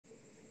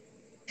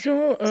So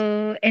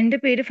എൻ്റെ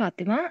പേര്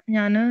ഫാത്തിമ.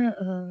 ഞാൻ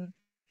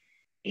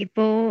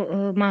ഇപ്പോൾ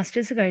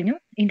മാസ്റ്റേഴ്സ് കഴിഞ്ഞു.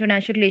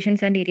 International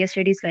relations and area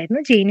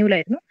സ്റ്റഡീസിലായിരുന്നു,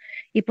 JNUലായിരുന്നു.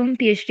 ഇപ്പം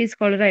PhD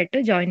സ്കോളറായിട്ട്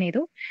ജോയിൻ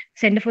ചെയ്തു.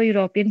 Centre for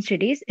European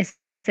studies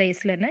SIS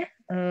തന്നെ,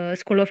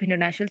 സ്കൂൾ ഓഫ്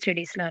ഇന്റർനാഷണൽ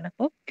സ്റ്റഡീസിലാണ്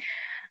ഇപ്പോൾ.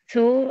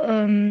 സോ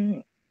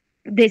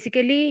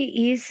ബേസിക്കലി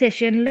ഈ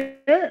സെഷനിൽ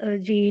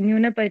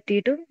JNUവിനെ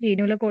പറ്റിയിട്ടും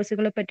JNUവിലെ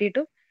കോഴ്സുകളെ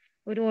പറ്റിയിട്ടും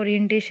ഒരു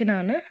ഓറിയന്റേഷൻ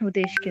ആണ്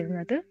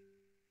ഉദ്ദേശിക്കുന്നത്.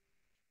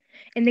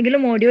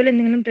 എന്തെങ്കിലും ഓഡിയോയിൽ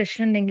എന്തെങ്കിലും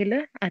പ്രശ്നം ഉണ്ടെങ്കിൽ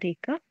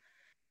അറിയിക്കുക.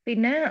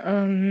 പിന്നെ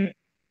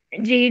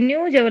JNU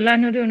ജവഹർലാൽ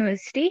നെഹ്റു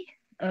യൂണിവേഴ്സിറ്റി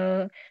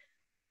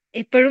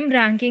എപ്പോഴും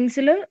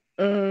റാങ്കിങ്സിൽ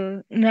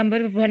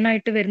നമ്പർ 1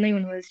 ആയിട്ട് വരുന്ന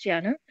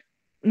യൂണിവേഴ്സിറ്റിയാണ്.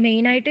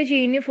 മെയിൻ ആയിട്ട്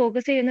JNU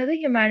ഫോക്കസ് ചെയ്യുന്നത്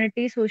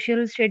ഹ്യൂമാനിറ്റി,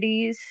 സോഷ്യൽ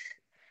സ്റ്റഡീസ്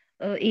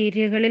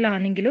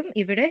ഏരിയകളിലാണെങ്കിലും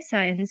ഇവിടെ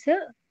സയൻസ്,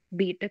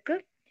 ബിടെക്,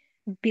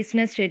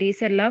 ബിസിനസ്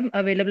സ്റ്റഡീസ് എല്ലാം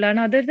അവൈലബിൾ ആണ്.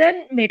 Other than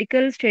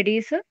medical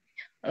studies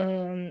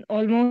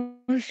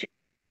almost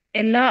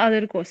എല്ലാ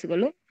അതർ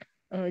കോഴ്സുകളും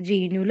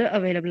JNUവിൽ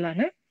അവൈലബിൾ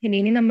ആണ്.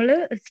 ഇനി നമ്മൾ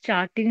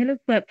സ്റ്റാർട്ടിങ്ങിൽ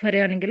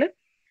പറയുകയാണെങ്കിൽ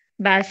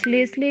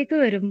ബാച്ചിലേഴ്സിലേക്ക്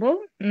വരുമ്പോൾ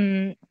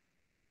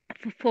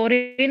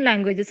ഫോറിൻ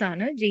ലാംഗ്വേജസ്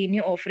ആണ്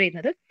JNU ഓഫർ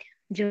ചെയ്യുന്നത്.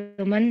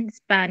 ജർമ്മൻ,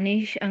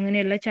 സ്പാനിഷ്,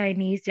 അങ്ങനെയുള്ള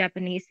ചൈനീസ്,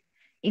 ജാപ്പനീസ്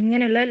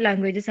ഇങ്ങനെയുള്ള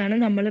ലാംഗ്വേജസ് ആണ്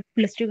നമ്മൾ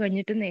 +2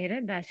 കഴിഞ്ഞിട്ട് നേരെ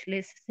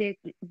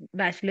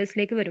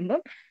ബാച്ചിലേഴ്സിലേക്ക്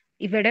വരുമ്പോൾ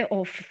ഇവിടെ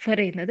ഓഫർ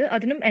ചെയ്യുന്നത്.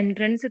 അതിനും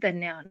എൻട്രൻസ്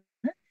തന്നെയാണ്.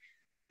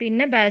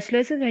 പിന്നെ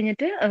ബാച്ചിലേഴ്സ്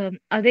കഴിഞ്ഞിട്ട്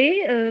അതേ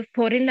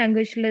ഫോറിൻ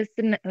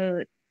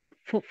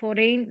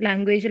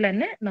ലാംഗ്വേജിൽ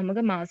തന്നെ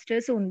നമുക്ക്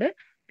മാസ്റ്റേഴ്സും ഉണ്ട്,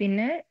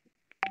 പിന്നെ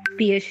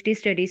PhD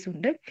സ്റ്റഡീസ്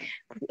ഉണ്ട്.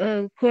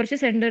 കുറച്ച്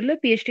സെന്ററിൽ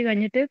PhD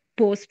കഴിഞ്ഞിട്ട്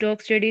പോസ്റ്റ്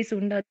ഡോക് സ്റ്റഡീസ്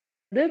ഉണ്ട്.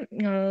 അത്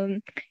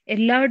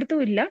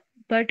എല്ലായിടത്തും ഇല്ല,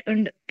 ബട്ട്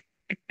ഉണ്ട്.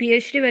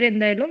 PhD വരെ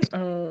എന്തായാലും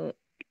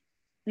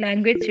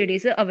ലാംഗ്വേജ്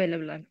സ്റ്റഡീസ്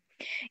അവൈലബിൾ ആണ്.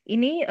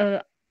 ഇനി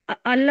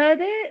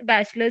അല്ലാതെ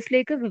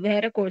ബാച്ചിലേഴ്സിലേക്ക്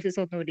വേറെ കോഴ്സസ്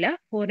ഒന്നുമില്ല.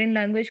 ഫോറിൻ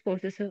ലാംഗ്വേജ്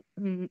കോഴ്സസ്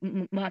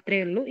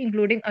മാത്രമേ ഉള്ളൂ,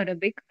 ഇൻക്ലൂഡിങ്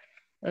അറബിക്,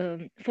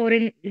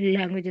 ഫോറിൻ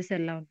ലാംഗ്വേജസ്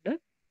എല്ലാം ഉണ്ട്.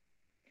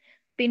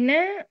 പിന്നെ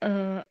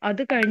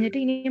അത് കഴിഞ്ഞിട്ട്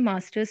ഇനി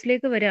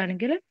മാസ്റ്റേഴ്സിലേക്ക്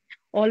വരികയാണെങ്കിൽ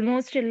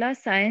ഓൾമോസ്റ്റ് എല്ലാ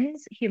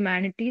സയൻസ്,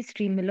 ഹ്യൂമാനിറ്റി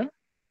സ്ട്രീമിലും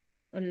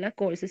ഉള്ള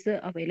കോഴ്സസ്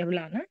അവൈലബിൾ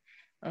ആണ്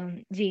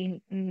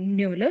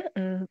JNUവിൽ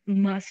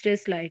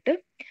മാസ്റ്റേഴ്സിലായിട്ട്.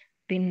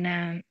 പിന്നെ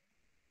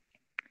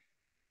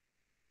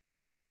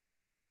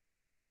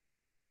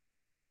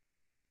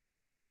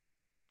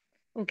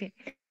ഓക്കെ,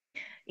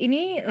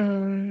 ഇനി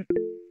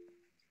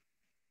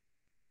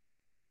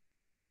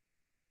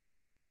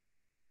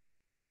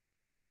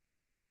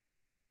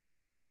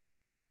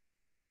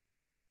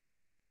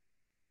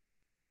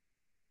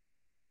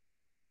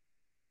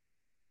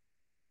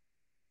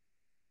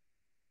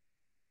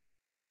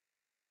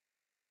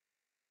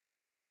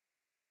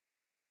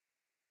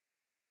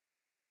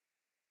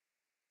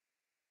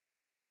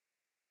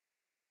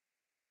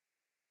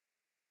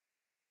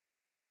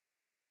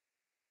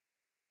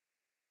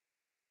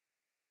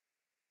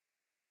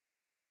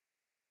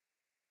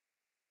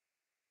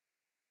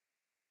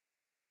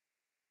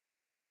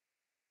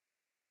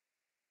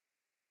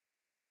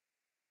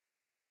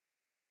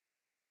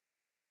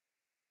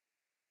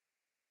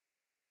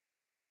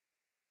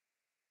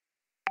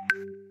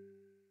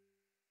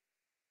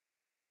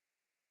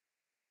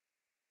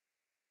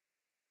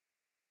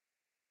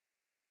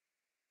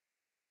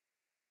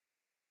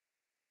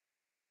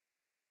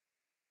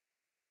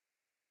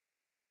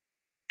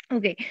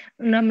ഓക്കെ,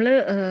 നമ്മൾ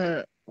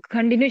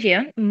കണ്ടിന്യൂ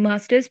ചെയ്യാം.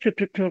 മാസ്റ്റേഴ്സ്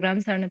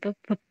പ്രോഗ്രാംസ് ആണ്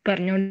ഇപ്പോൾ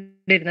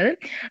പറഞ്ഞുകൊണ്ടിരുന്നത്.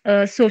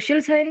 Social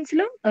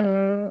സയൻസിലും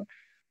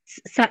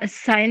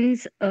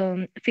science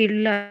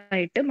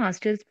ഫീൽഡിലായിട്ട്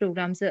masters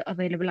programmes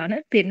available ആണ്.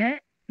 പിന്നെ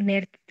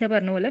നേരത്തെ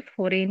പറഞ്ഞ പോലെ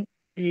ഫോറിൻ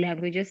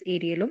ലാംഗ്വേജസ്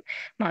ഏരിയയിലും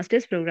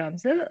മാസ്റ്റേഴ്സ്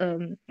പ്രോഗ്രാംസ്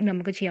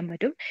നമുക്ക് ചെയ്യാൻ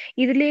പറ്റും.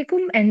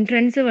 ഇതിലേക്കും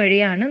എൻട്രൻസ്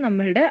വഴിയാണ്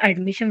നമ്മളുടെ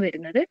അഡ്മിഷൻ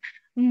വരുന്നത്.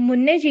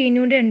 മുന്നേ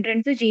JNUവിന്റെ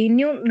എൻട്രൻസ്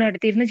JNU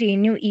നടത്തിയിരുന്ന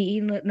JNU-E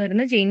എന്ന്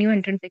പറയുന്ന JNU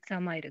എൻട്രൻസ്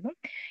എക്സാം ആയിരുന്നു.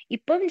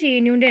 ഇപ്പം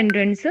JNUവിന്റെ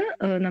എൻട്രൻസ്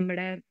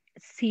നമ്മുടെ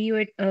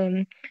CUET,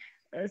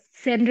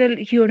 സെൻട്രൽ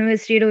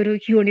യൂണിവേഴ്സിറ്റിയുടെ ഒരു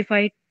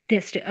യൂണിഫൈഡ്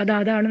ടെസ്റ്റ്,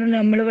 അതാണ്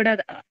നമ്മളിവിടെ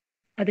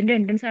അതിന്റെ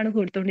എൻട്രൻസ് ആണ്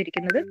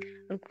കൊടുത്തുകൊണ്ടിരിക്കുന്നത്,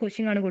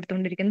 കോച്ചിങ് ആണ്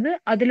കൊടുത്തുകൊണ്ടിരിക്കുന്നത്.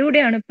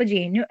 അതിലൂടെയാണ് ഇപ്പൊ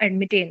JNU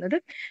അഡ്മിറ്റ് ചെയ്യുന്നത്.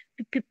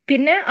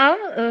 പിന്നെ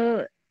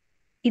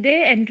ഇതേ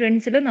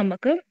എൻട്രൻസിൽ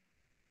നമുക്ക്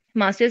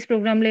മാസ്റ്റേഴ്സ്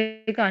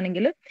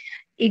പ്രോഗ്രാമിലേക്കാണെങ്കിൽ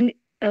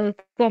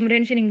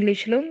കോമ്പ്രിഹെൻഷൻ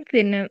ഇംഗ്ലീഷിലും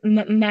പിന്നെ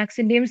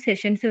മാത്സിന്റെയും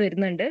സെഷൻസ്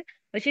വരുന്നുണ്ട്.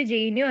 പക്ഷെ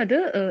JNU അത്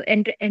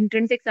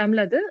എൻട്രൻസ് എക്സാമിൽ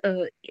അത്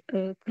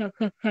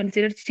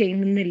കൺസിഡർ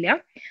ചെയ്യുന്നില്ല.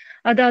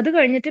 അത്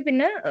കഴിഞ്ഞിട്ട്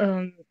പിന്നെ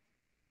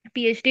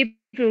PhD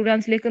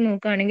പ്രോഗ്രാംസിലേക്ക്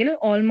നോക്കുകയാണെങ്കിൽ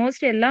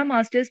ഓൾമോസ്റ്റ് എല്ലാ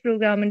മാസ്റ്റേഴ്സ്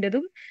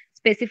പ്രോഗ്രാമിൻ്റെതും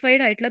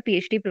സ്പെസിഫൈഡ് ആയിട്ടുള്ള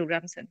PhD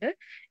പ്രോഗ്രാംസ് ഉണ്ട്.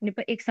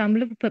 ഇനിയിപ്പോൾ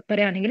എക്സാമ്പിൾ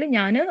പറയുകയാണെങ്കിൽ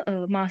ഞാൻ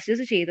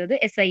മാസ്റ്റേഴ്സ് ചെയ്തത്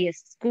SIS,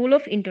 school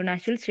of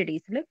international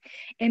സ്റ്റഡീസിൽ,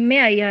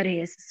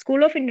 MAIRAS,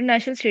 school of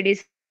international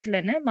studies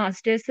തന്നെ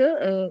മാസ്റ്റേഴ്സ്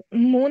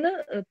 3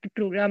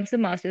 പ്രോഗ്രാംസ്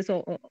മാസ്റ്റേഴ്സ്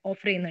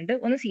ഓഫർ ചെയ്യുന്നുണ്ട്.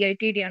 ഒന്ന്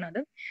CITD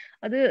ആണ്.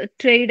 അത്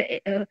ട്രേഡ്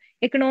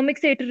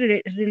എക്കണോമിക്സ് ആയിട്ട്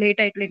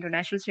റിലേറ്റ് ആയിട്ടുള്ള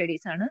ഇന്റർനാഷണൽ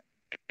സ്റ്റഡീസ് ആണ്.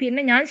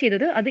 പിന്നെ ഞാൻ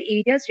ചെയ്തത് അത്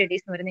ഏരിയ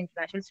സ്റ്റഡീസ് എന്ന് പറയുന്ന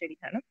ഇന്റർനാഷണൽ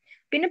സ്റ്റഡീസ് ആണ്.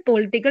 പിന്നെ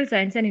political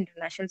science and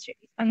international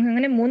studies,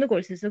 അങ്ങനെ 3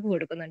 കോഴ്സസ്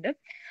കൊടുക്കുന്നുണ്ട്.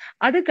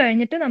 അത്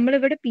കഴിഞ്ഞിട്ട്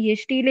നമ്മളിവിടെ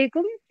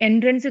PhD-യിലേക്കും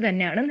എൻട്രൻസ്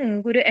തന്നെയാണ്.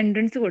 നിങ്ങൾക്ക് ഒരു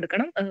എൻട്രൻസ്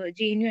കൊടുക്കണം,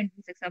 JNU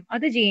എൻട്രൻസ് എക്സാം.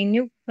 അത്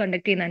JNU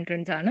കണ്ടക്ട് ചെയ്യുന്ന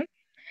എൻട്രൻസ് ആണ്.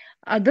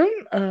 അതും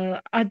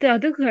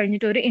അത്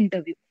കഴിഞ്ഞിട്ട് ഒരു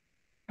ഇന്റർവ്യൂ.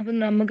 അപ്പം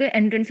നമുക്ക്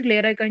എൻട്രൻസ്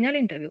ക്ലിയർ ആയി കഴിഞ്ഞാൽ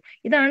ഇന്റർവ്യൂ.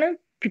 ഇതാണ്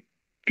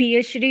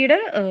PhD-യുടെ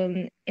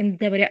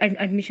എന്താ പറയുക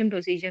അഡ്മിഷൻ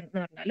പ്രൊസീജിയർ എന്ന്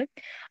പറഞ്ഞാൽ.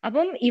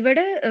 അപ്പം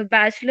ഇവിടെ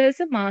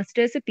ബാച്ചിലേഴ്സ്,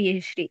 മാസ്റ്റേഴ്സ്,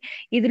 PhD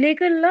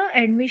ഇതിലേക്കുള്ള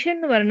അഡ്മിഷൻ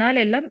എന്ന് പറഞ്ഞാൽ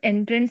എല്ലാം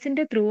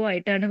എൻട്രൻസിന്റെ ത്രൂ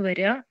ആയിട്ടാണ്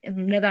വരിക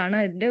എന്നതാണ്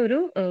അതിന്റെ ഒരു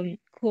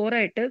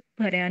കോറായിട്ട്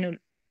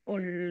പറയാനുള്ളത്.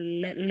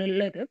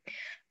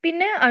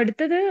 പിന്നെ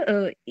അടുത്തത്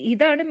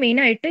ഇതാണ് മെയിൻ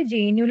ആയിട്ട്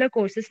JNU-ലെ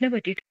കോഴ്സസിനെ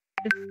പറ്റിയിട്ട്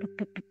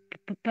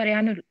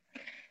പറയാനുള്ളത്.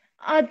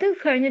 അത്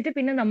കഴിഞ്ഞിട്ട്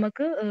പിന്നെ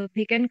നമുക്ക്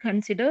we can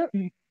consider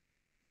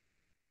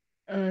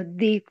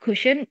the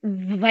question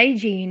why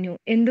JNU,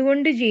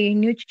 എന്തുകൊണ്ട്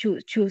JNU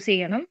ചൂസ്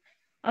ചെയ്യണം.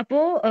 അപ്പോ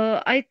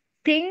ഐ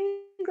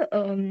തിങ്ക്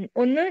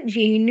ഒന്ന്,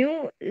 JNU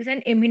is an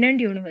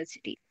eminent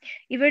university.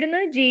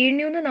 ഇവിടുന്ന്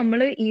JNU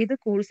നമ്മൾ ഏത്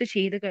കോഴ്സ്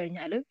ചെയ്ത്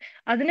കഴിഞ്ഞാലും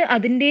അതിന്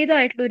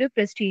അതിൻ്റെതായിട്ടുള്ള ഒരു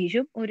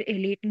പ്രസ്റ്റീജും ഒരു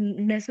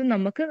എലീറ്റ്നെസ്സും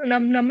നമുക്ക്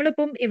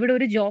നമ്മളിപ്പം ഇവിടെ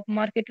ഒരു ജോബ്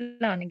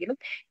മാർക്കറ്റിലാണെങ്കിലും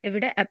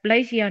എവിടെ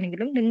അപ്ലൈ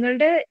ചെയ്യുകയാണെങ്കിലും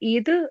നിങ്ങളുടെ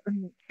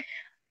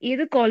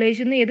ഏത്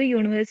കോളേജിൽ നിന്ന് ഏത്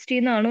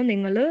യൂണിവേഴ്സിറ്റിയിൽ നിന്നാണോ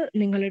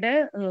നിങ്ങളുടെ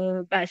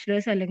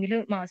ബാച്ചിലേഴ്സ് അല്ലെങ്കിൽ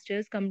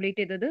മാസ്റ്റേഴ്സ്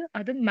കംപ്ലീറ്റ് ചെയ്തത്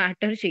അത്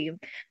മാറ്റർ ചെയ്യും.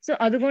 സോ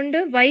അതുകൊണ്ട്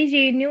വൈ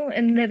JNU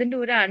എന്നതിന്റെ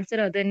ഒരു ആൻസർ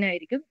അത് തന്നെ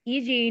ആയിരിക്കും, ഈ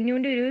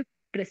JNU-ന്റെ ഒരു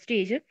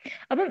പ്രസ്റ്റീജ്.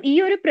 അപ്പം ഈ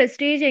ഒരു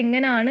പ്രസ്റ്റീജ്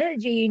എങ്ങനെയാണ്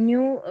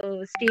JNU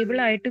സ്റ്റേബിൾ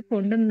ആയിട്ട്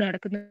കൊണ്ട്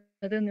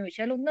നടക്കുന്നത് എന്ന്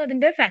ചോദിച്ചാൽ, ഒന്ന്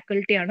അതിന്റെ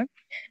ഫാക്കൽറ്റിയാണ്.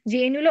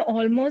 JNU-ലെ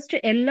ഓൾമോസ്റ്റ്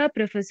എല്ലാ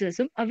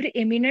പ്രൊഫസേഴ്സും അവർ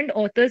എമിനന്റ്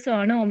ഓത്തേഴ്സും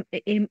ആണ്,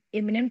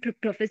 എമിനന്റ്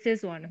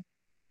പ്രൊഫസേഴ്സും ആണ്.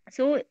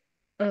 സോ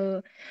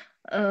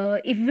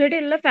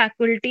ഇവിടെയുള്ള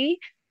ഫാക്കൽറ്റി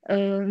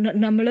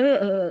നമ്മള്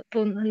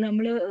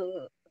നമ്മള്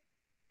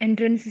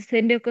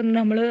എൻട്രൻസിന്റെ ഒക്കെ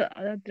നമ്മള്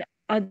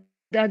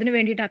അതിന്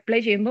വേണ്ടിയിട്ട് അപ്ലൈ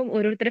ചെയ്യുമ്പോൾ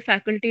ഓരോരുത്തരുടെ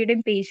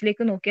ഫാക്കൽറ്റിയുടെയും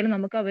പേജിലേക്ക് നോക്കിയാൽ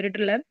നമുക്ക്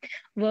അവരുടെ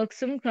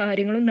വർക്ക്സും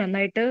കാര്യങ്ങളും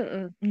നന്നായിട്ട്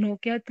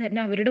നോക്കിയാൽ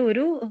തന്നെ അവരുടെ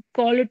ഒരു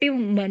ക്വാളിറ്റി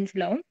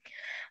മനസ്സിലാവും.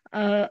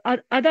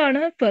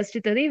 അതാണ്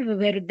ഫസ്റ്റത്തത്,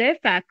 ഇവരുടെ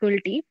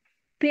ഫാക്കൽറ്റി.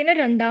 പിന്നെ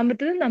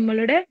രണ്ടാമത്തത്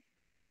നമ്മളുടെ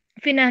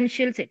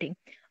ഫിനാൻഷ്യൽ സെറ്റിംഗ്.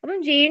 അപ്പം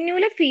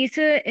JNU-ലെ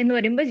ഫീസ് എന്ന്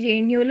പറയുമ്പോൾ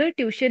JNU-ല്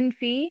ട്യൂഷൻ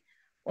ഫീ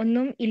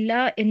ഒന്നും ഇല്ല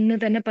എന്ന്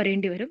തന്നെ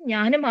പറയേണ്ടി വരും.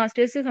 ഞാൻ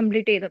മാസ്റ്റേഴ്സ്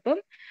കംപ്ലീറ്റ് ചെയ്തപ്പം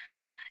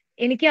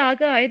എനിക്ക്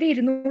ആകെ ആയത്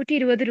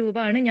 220 രൂപ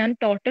ആണ്. ഞാൻ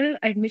ടോട്ടൽ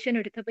അഡ്മിഷൻ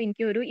എടുത്തപ്പോൾ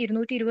എനിക്ക് ഒരു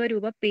 220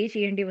 രൂപ പേ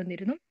ചെയ്യേണ്ടി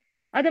വന്നിരുന്നു.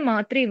 അത്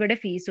മാത്രമേ ഇവിടെ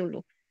ഫീസ് ഉള്ളൂ.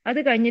 അത്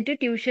കഴിഞ്ഞിട്ട്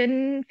ട്യൂഷൻ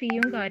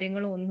ഫീയും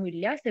കാര്യങ്ങളും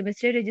ഒന്നുമില്ല.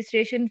 സെമിസ്റ്റർ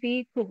രജിസ്ട്രേഷൻ ഫീ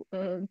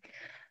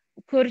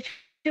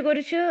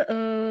കുറച്ച്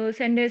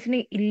സെന്റേഴ്സിന്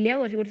ഇല്ല,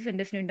 കുറച്ച്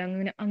സെന്റേഴ്സിന് ഉണ്ട്,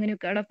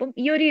 അങ്ങനെയൊക്കെയാണ്. അപ്പം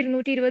ഈ ഒരു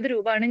 220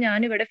 രൂപ ആണ് ഞാൻ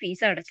ഇവിടെ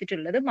ഫീസ്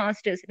അടച്ചിട്ടുള്ളത്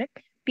മാസ്റ്റേഴ്സിന്.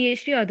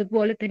 PhD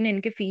അതുപോലെ തന്നെ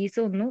എനിക്ക് ഫീസ്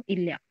ഒന്നും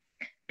ഇല്ല.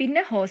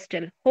 പിന്നെ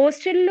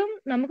ഹോസ്റ്റലിലും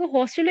നമുക്ക്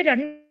ഹോസ്റ്റലിൽ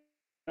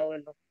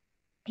രണ്ടാവുമല്ലോ.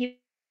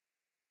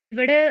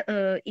 ഇവിടെ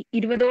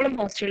 20ഓളം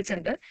ഹോസ്റ്റൽസ്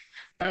ഉണ്ട്.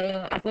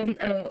 അപ്പം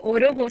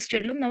ഓരോ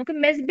ഹോസ്റ്റലിലും നമുക്ക്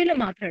മെസ് ബില്ല്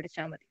മാത്രം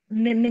അടിച്ചാൽ മതി.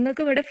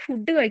 നിങ്ങൾക്ക് ഇവിടെ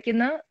ഫുഡ്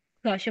കഴിക്കുന്ന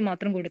കാശ്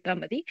മാത്രം കൊടുത്താൽ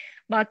മതി.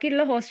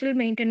 ബാക്കിയുള്ള ഹോസ്റ്റൽ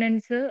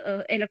മെയിൻ്റെനൻസ്,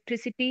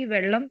 ഇലക്ട്രിസിറ്റി,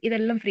 വെള്ളം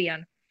ഇതെല്ലാം ഫ്രീ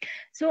ആണ്.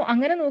 സോ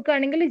അങ്ങനെ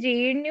നോക്കുകയാണെങ്കിൽ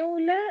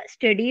JNU-ലെ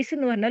സ്റ്റഡീസ്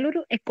എന്ന് പറഞ്ഞാൽ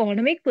ഒരു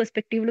എക്കോണമിക്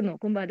പെർസ്പെക്റ്റീവിൽ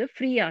നോക്കുമ്പോൾ അത്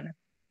ഫ്രീ ആണ്.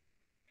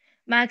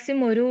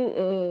 മാക്സിമം ഒരു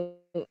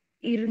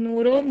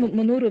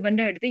 200-300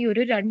 രൂപന്റെ അടുത്ത് ഈ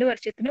ഒരു 2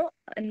 വർഷത്തിനോ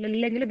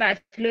അല്ലെങ്കിൽ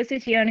ബാച്ചിലേഴ്സ്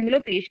ചെയ്യുകയാണെങ്കിലോ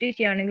PhD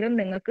ചെയ്യുകയാണെങ്കിലോ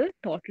നിങ്ങൾക്ക്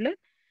ടോട്ടൽ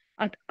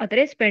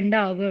അത്രേ സ്പെൻഡ്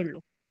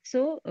ആവുകയുള്ളൂ. സോ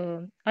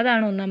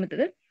അതാണ്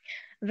ഒന്നാമത്തത്.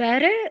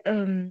 വേറെ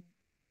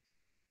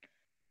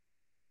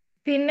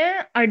പിന്നെ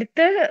അടുത്ത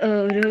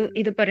ഒരു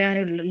ഇത്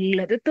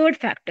പറയാനുള്ളത് തേർഡ്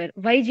ഫാക്ടർ,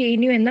 വൈ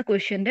JNU എന്ന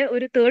ക്വസ്റ്റ്യന്റെ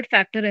ഒരു തേർഡ്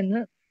ഫാക്ടർ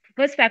എന്ന്.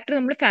 ഫസ്റ്റ് ഫാക്ടർ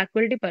നമ്മൾ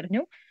ഫാക്കൽറ്റി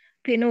പറഞ്ഞു,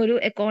 പിന്നെ ഒരു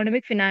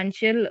എക്കോണമിക്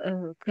ഫിനാൻഷ്യൽ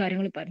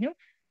കാര്യങ്ങൾ പറഞ്ഞു.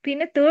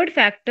 പിന്നെ തേർഡ്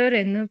ഫാക്ടർ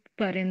എന്ന്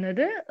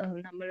പറയുന്നത്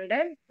നമ്മളുടെ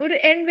ഒരു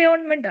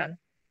എൻവയോൺമെന്റ് ആണ്.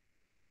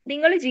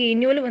 നിങ്ങൾ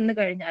JNU-ൽ വന്നു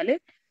കഴിഞ്ഞാൽ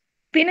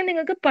പിന്നെ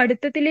നിങ്ങൾക്ക്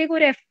പഠിത്തത്തിലേക്ക്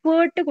ഒരു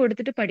എഫേർട്ട്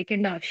കൊടുത്തിട്ട്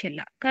പഠിക്കേണ്ട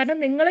ആവശ്യമില്ല. കാരണം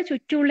നിങ്ങളെ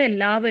ചുറ്റുമുള്ള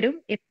എല്ലാവരും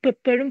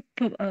എപ്പോഴും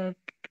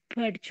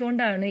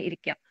പഠിച്ചുകൊണ്ടാണ്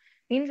ഇരിക്കുക.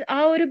 മീൻസ് ആ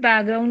ഒരു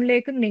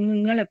ബാക്ക്ഗ്രൗണ്ടിലേക്ക്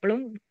നിങ്ങൾ എപ്പോഴും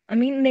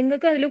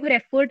നിങ്ങൾക്ക് അതിലേക്ക് ഒരു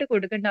എഫേർട്ട്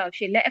കൊടുക്കേണ്ട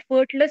ആവശ്യമില്ല.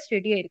 എഫേർട്ട്ലെസ്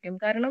സ്റ്റഡി ആയിരിക്കും.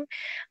 കാരണം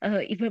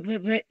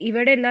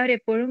ഇവിടെ എല്ലാവരും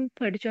എപ്പോഴും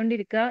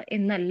പഠിച്ചുകൊണ്ടിരിക്കുക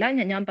എന്നല്ല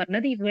ഞാൻ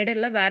പറഞ്ഞത്.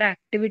 ഇവിടെയുള്ള വേറെ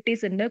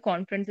ആക്ടിവിറ്റീസ് ഉണ്ട്,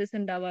 കോൺഫറൻസസ്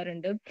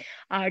ഉണ്ടാവാറുണ്ട്,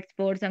 ആർട്ട്,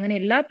 സ്പോർട്സ്, അങ്ങനെ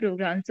എല്ലാ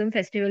പ്രോഗ്രാംസും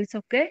ഫെസ്റ്റിവൽസും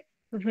ഒക്കെ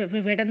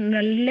ഇവിടെ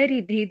നല്ല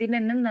രീതിയിൽ തന്നെ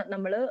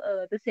നമ്മൾ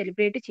ഇത്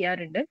സെലിബ്രേറ്റ്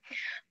ചെയ്യാറുണ്ട്.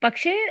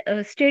 പക്ഷേ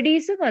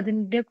സ്റ്റഡീസും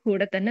അതിൻ്റെ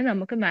കൂടെ തന്നെ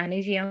നമുക്ക്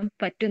മാനേജ് ചെയ്യാൻ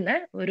പറ്റുന്ന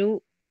ഒരു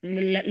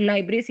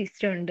ലൈബ്രറി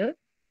സിസ്റ്റം ഉണ്ട്,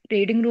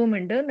 റീഡിംഗ് റൂം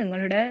ഉണ്ട്.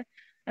 നിങ്ങളുടെ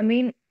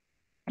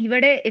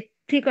ഇവിടെ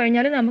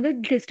എത്തിക്കഴിഞ്ഞാൽ നമുക്ക്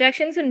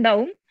ഡിസ്ട്രാക്ഷൻസ്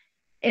ഉണ്ടാവും,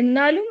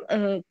 എന്നാലും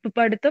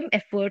പഠിത്തം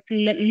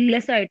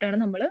എഫേർട്ട്ലെസ് ആയിട്ടാണ്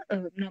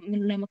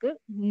നമുക്ക്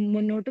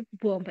മുന്നോട്ട്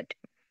പോകാൻ പറ്റും.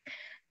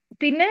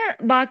 പിന്നെ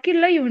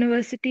ബാക്കിയുള്ള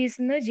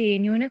യൂണിവേഴ്സിറ്റീസിന്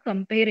JNU-നെ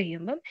കമ്പയർ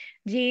ചെയ്യുമ്പം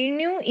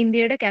JNU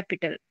ഇന്ത്യയുടെ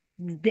ക്യാപിറ്റൽ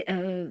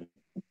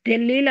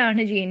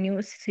ഡൽഹിയിലാണ് JNU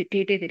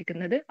സിറ്റുവേറ്റ്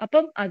ചെയ്തിരിക്കുന്നത്.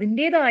 അപ്പം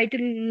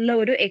അതിൻ്റെതായിട്ടുള്ള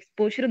ഒരു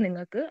എക്സ്പോഷർ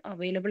നിങ്ങൾക്ക്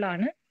അവൈലബിൾ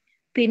ആണ്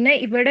പിന്നെ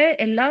ഇവിടെ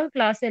എല്ലാ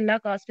ക്ലാസ് എല്ലാ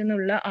കാസ്റ്റ്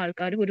എന്നുള്ള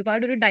ആൾക്കാരും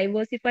ഒരുപാട് ഒരു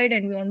ഡൈവേഴ്സിഫൈഡ്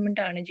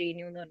എൻവയോൺമെന്റ് ആണ്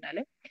JNU എന്ന്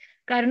പറഞ്ഞാല്.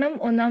 കാരണം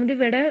ഒന്നാമത്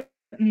ഇവിടെ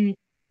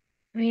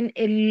മീൻ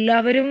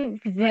എല്ലാവരും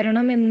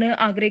വരണം എന്ന്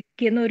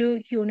ആഗ്രഹിക്കുന്ന ഒരു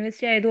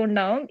യൂണിവേഴ്സിറ്റി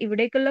ആയതുകൊണ്ടാവും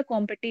ഇവിടേക്കുള്ള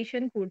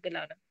കോമ്പറ്റീഷൻ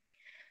കൂടുതലാണ്.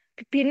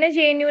 പിന്നെ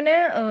JNUവിന്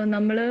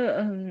നമ്മള്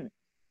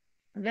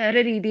വേറെ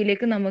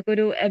രീതിയിലേക്ക്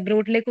നമുക്കൊരു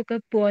അബ്രോഡിലേക്കൊക്കെ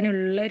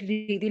പോകാനുള്ള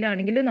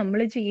രീതിയിലാണെങ്കിൽ നമ്മൾ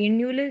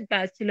JNUവിൽ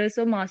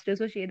ബാച്ചിലേഴ്സോ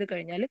മാസ്റ്റേഴ്സോ ചെയ്ത്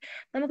കഴിഞ്ഞാൽ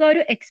നമുക്ക് ആ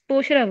ഒരു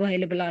എക്സ്പോഷർ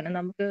അവൈലബിൾ ആണ്.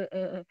 നമുക്ക്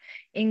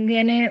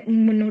എങ്ങനെ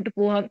മുന്നോട്ട്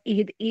പോവാം,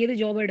 ഏത്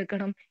ജോബ്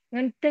എടുക്കണം,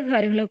 അങ്ങനത്തെ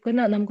കാര്യങ്ങളൊക്കെ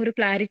നമുക്കൊരു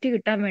ക്ലാരിറ്റി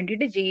കിട്ടാൻ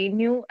വേണ്ടിയിട്ട്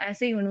JNU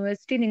ആസ് എ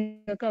യൂണിവേഴ്സിറ്റി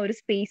നിങ്ങൾക്ക് ആ ഒരു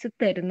സ്പേസ്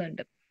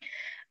തരുന്നുണ്ട്.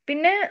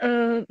 പിന്നെ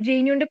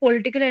JNUവിന്റെ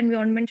പൊളിറ്റിക്കൽ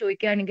എൻവയോൺമെന്റ്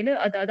ചോദിക്കുകയാണെങ്കിൽ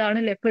അതാണ്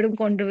എപ്പോഴും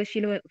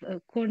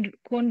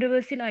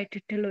കോൺട്രവേഴ്സ്യൽ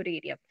ആയിട്ടുള്ള ഒരു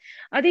ഏരിയ.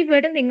 അത്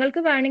ഇവിടെ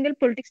നിങ്ങൾക്ക് വേണമെങ്കിൽ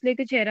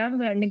പൊളിറ്റിക്സിലേക്ക് ചേരാൻ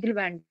വേണമെങ്കിൽ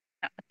വേണ്ട,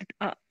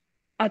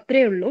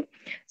 അത്രേ ഉള്ളൂ.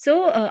 സോ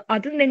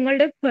അത്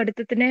നിങ്ങളുടെ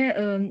പഠിത്തത്തിനെ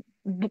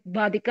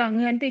ബാധിക്കുക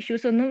അങ്ങനത്തെ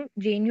ഇഷ്യൂസ് ഒന്നും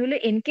JNUവിൽ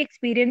എനിക്ക്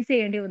എക്സ്പീരിയൻസ്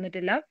ചെയ്യേണ്ടി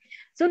വന്നിട്ടില്ല.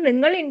 സോ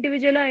നിങ്ങൾ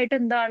ഇൻഡിവിജ്വൽ ആയിട്ട്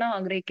എന്താണോ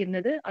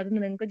ആഗ്രഹിക്കുന്നത് അത്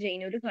നിങ്ങൾക്ക്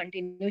JNUവിൽ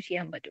കണ്ടിന്യൂ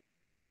ചെയ്യാൻ പറ്റും.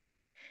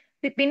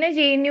 പിന്നെ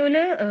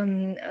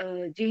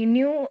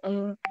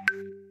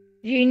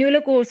JNUവിലെ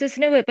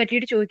കോഴ്സസിനെ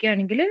പറ്റിയിട്ട്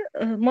ചോദിക്കുകയാണെങ്കിൽ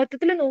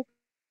മൊത്തത്തിൽ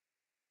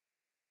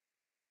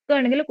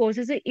ണെങ്കിൽ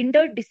കോഴ്സസ്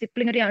ഇന്റർ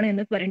ഡിസിപ്ലിനറി ആണ്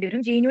എന്ന് പറയേണ്ടി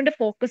വരും. JNUവിന്റെ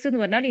ഫോക്കസ് എന്ന്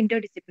പറഞ്ഞാൽ ഇന്റർ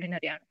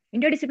ഡിസിപ്ലിനറി ആണ്.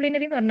 ഇന്റർ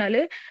ഡിസിപ്ലിനറി എന്ന് പറഞ്ഞാൽ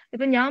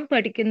ഇപ്പൊ ഞാൻ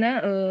പഠിക്കുന്ന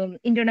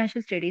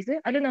ഇന്റർനാഷണൽ സ്റ്റഡീസ്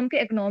അതിൽ നമുക്ക്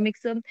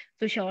economics,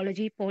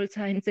 sociology, Paul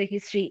science,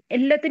 history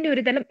എല്ലാത്തിന്റെ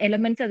ഒരു തരം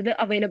എലമെന്റ്സ് അതിൽ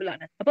അവൈലബിൾ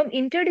ആണ്. അപ്പം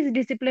ഇന്റർ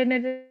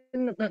ഡിസിപ്ലിനറി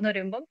എന്ന്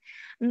പറയുമ്പോൾ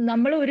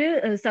നമ്മൾ ഒരു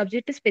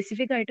സബ്ജക്ട്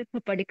സ്പെസിഫിക് ആയിട്ട്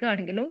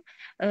പഠിക്കുകയാണെങ്കിലും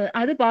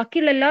അത്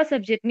ബാക്കിയുള്ള എല്ലാ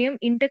സബ്ജക്റ്റിനെയും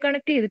ഇന്റർ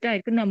കണക്ട്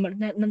ചെയ്തിട്ടായിരിക്കും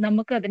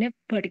നമുക്ക് അതിനെ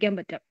പഠിക്കാൻ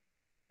പറ്റാം.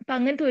 അപ്പൊ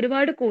അങ്ങനത്തെ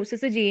ഒരുപാട്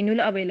കോഴ്സസ്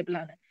JNUവിൽ അവൈലബിൾ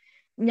ആണ്.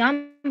 ഞാൻ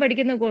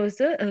പഠിക്കുന്ന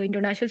course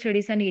international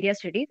studies and area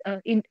studies,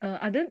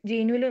 അത്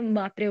JNUവിൽ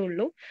മാത്രമേ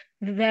ഉള്ളൂ,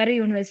 വേറെ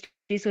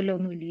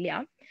യൂണിവേഴ്സിറ്റീസിലൊന്നും ഇല്ല.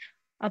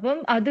 അപ്പം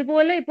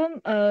അതുപോലെ ഇപ്പം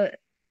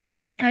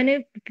അതിന്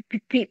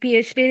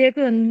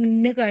PhDയിലേക്ക്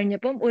വന്നു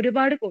കഴിഞ്ഞപ്പം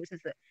ഒരുപാട്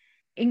courses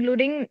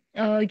including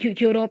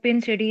European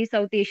studies,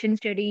 south Asian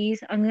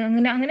studies,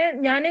 അങ്ങനെ അങ്ങനെ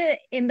ഞാൻ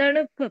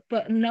എന്താണ്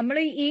നമ്മൾ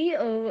ഈ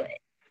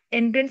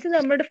എൻട്രൻസ്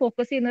നമ്മളുടെ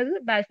ഫോക്കസ് ചെയ്യുന്നത്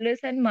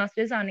ബാച്ചിലേഴ്സ് ആൻഡ്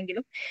മാസ്റ്റേഴ്സ്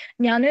ആണെങ്കിലും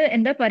ഞാൻ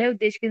എന്താ പറയാൻ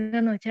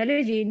ഉദ്ദേശിക്കുന്നതെന്ന് വെച്ചാൽ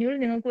JNUവിൽ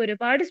നിങ്ങൾക്ക്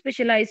ഒരുപാട്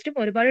സ്പെഷ്യലൈസ്ഡും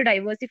ഒരുപാട്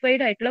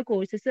ഡൈവേഴ്സിഫൈഡ് ആയിട്ടുള്ള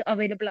കോഴ്സസ്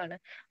അവൈലബിൾ ആണ്.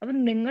 അപ്പം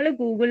നിങ്ങൾ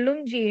ഗൂഗിളിലും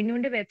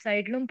JNUവിന്റെ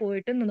വെബ്സൈറ്റിലും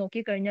പോയിട്ട്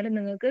നോക്കിക്കഴിഞ്ഞാൽ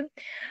നിങ്ങൾക്ക്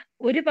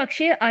ഒരു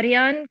പക്ഷേ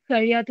അറിയാൻ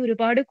കഴിയാത്ത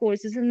ഒരുപാട്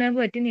കോഴ്സസിനെ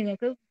പറ്റി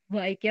നിങ്ങൾക്ക്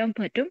വായിക്കാൻ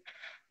പറ്റും.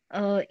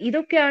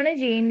 ഇതൊക്കെയാണ്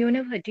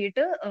JNUവിനെ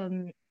പറ്റിയിട്ട്.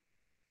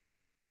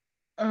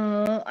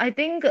 ഐ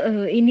തിങ്ക്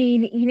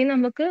ഇനി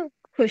നമുക്ക്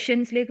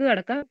ക്വസ്റ്റ്യൻസിലേക്ക്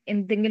കടക്കാം.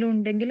 എന്തെങ്കിലും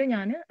ഉണ്ടെങ്കിൽ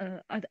ഞാൻ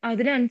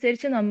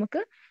അതിനനുസരിച്ച്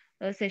നമുക്ക്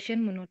സെഷൻ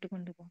മുന്നോട്ട്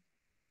കൊണ്ടുപോകാം.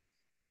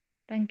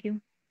 Thank you.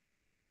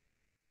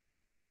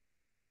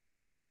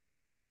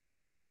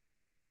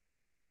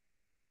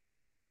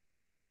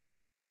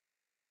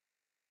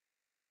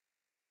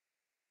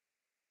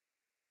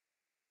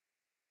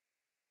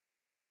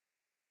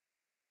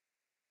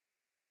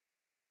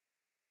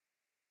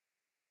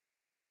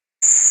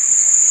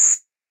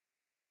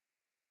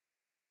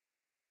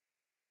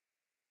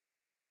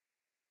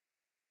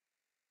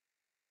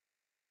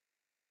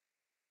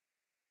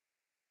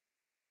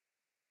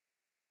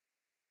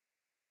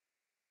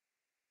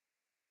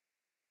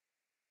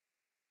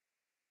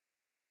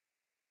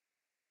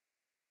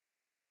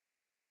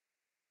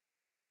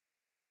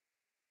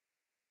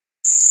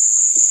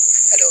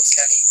 Hello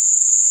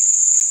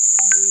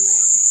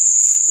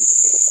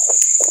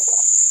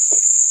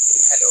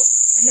hello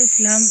hello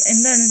ഇസ്ലാം,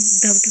 എന്താണ്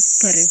ഡൗട്ട്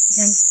പറയൂ,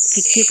 ഞാൻ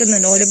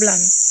കേൾക്കുന്നുണ്ട്, ഓഡിബിൾ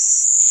ആണ്.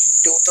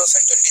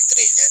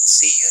 2023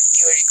 CUT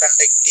വഴി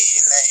കണ്ടക്ട്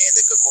ചെയ്യുന്ന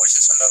ഏതൊക്കെ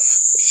കോഴ്സസ് ഉണ്ടെന്ന്,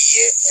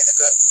 BA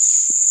ഏതൊക്കെ,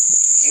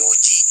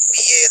 UG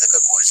BA ഏതൊക്കെ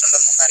കോഴ്സ്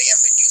ഉണ്ടെന്നൊന്ന് അറിയാൻ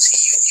പറ്റുമോ?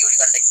 CUT വഴി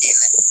കണ്ടക്ട്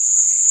ചെയ്യുന്ന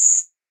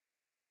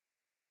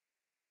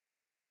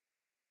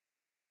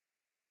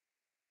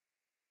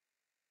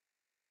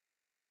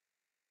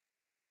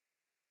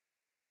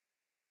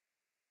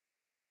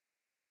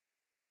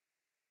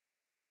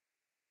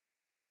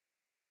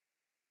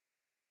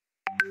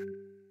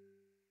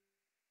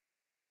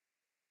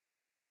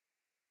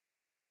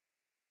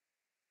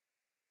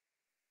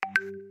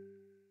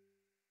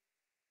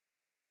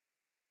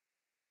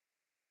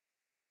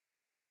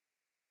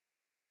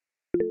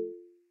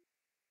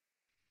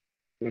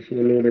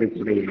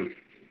റിപ്പോർട്ട് ചെയ്യുന്നു.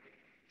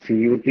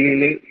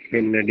 CUT-യിൽ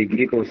പിന്നെ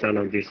ഡിഗ്രി കോഴ്സാണ്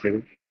ഉദ്ദേശിച്ചത്.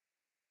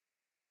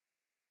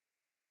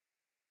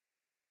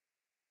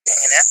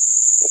 എങ്ങനെയാ?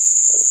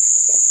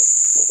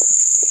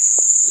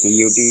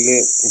 CUT-യിൽ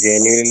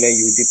JNU-ലെ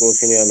UG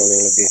കോഴ്സിനെയാണോ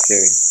നിങ്ങൾ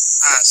ഉദ്ദേശിച്ചത്?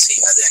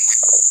 അത് തന്നെ,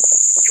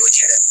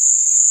 UG-യുടെ.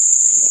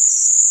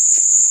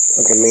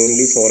 Okay,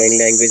 mainly foreign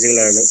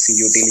ലാംഗ്വേജുകളാണ്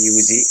CUT-യിൽ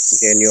UG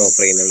JNU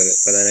offer ചെയ്യുന്നുള്ളത്.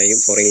 പ്രധാനമായും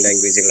ഫോറിൻ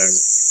ലാംഗ്വേജുകളാണ്.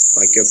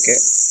 ബാക്കിയൊക്കെ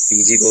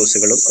PG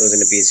കോഴ്സുകളും അതുപോലെ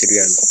തന്നെ PhD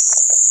ആണ്.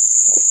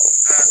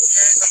 ഞാൻ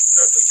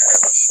സംശയമായിട്ട് ചോദിച്ചോട്ടെ,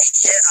 അപ്പം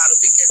BA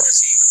അറബിക്കൊക്കെ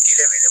CUT-യിൽ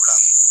അവൈലബിൾ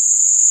ആണോ?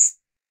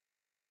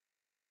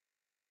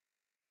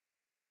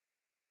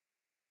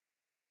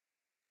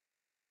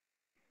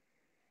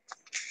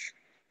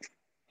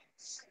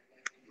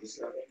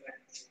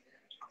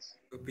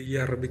 BE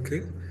അറബിക്ക്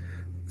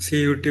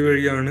CUT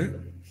വഴിയാണ്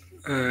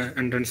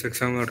എൻട്രൻസ്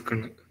എക്സാം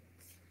നടക്കുന്നത്.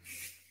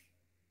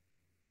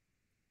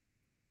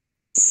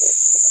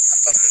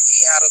 അപ്പം ഈ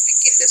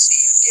അറബിക്കിന്റെ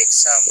CUT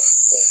എക്സാം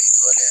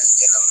ഇതുപോലെ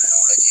ജനറൽ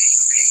നോളജ്,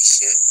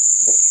 ഇംഗ്ലീഷ്,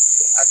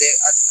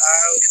 ആ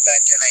ഒരു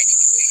പാറ്റേൺ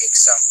ആയിരിക്കും ഈ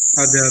എക്സാം.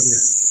 അതെ അതെ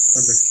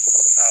അതെ.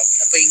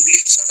 അപ്പൊ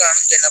ഇംഗ്ലീഷും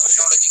കാണും, ജനറൽ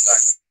നോളജും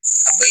കാണും.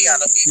 അപ്പൊ ഈ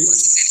അറബിയെ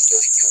കുറിച്ച് എന്തെങ്കിലും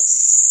ചോദിക്കുമോ?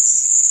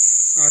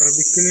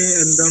 അറബിക്കിന്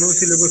എന്താണോ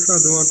സിലബസ്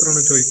അത്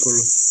മാത്രമാണ്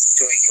ചോദിക്കുള്ളൂ.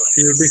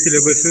 CUT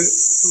സിലബസ്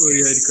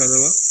വഴിയായിരിക്കും,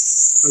 അഥവാ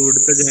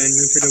ഇവിടുത്തെ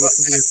JNU സിലബസ്.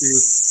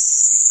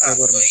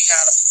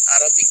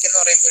 അറബിക് എന്ന്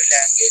പറയുമ്പോൾ ഒരു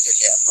ലാംഗ്വേജ്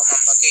അല്ലേ, അപ്പൊ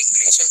നമുക്ക്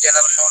ഇംഗ്ലീഷും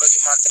ജനറൽ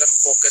നോളജും മാത്രം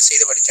ഫോക്കസ്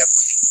ചെയ്ത് പഠിച്ചാൽ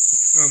മതി.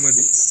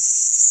 മതി.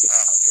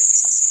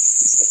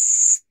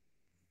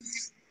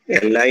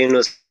 എല്ലാ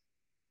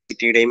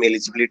യൂണിവേഴ്സിറ്റിയുടെയും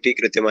എലിജിബിലിറ്റി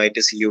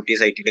കൃത്യമായിട്ട് CUT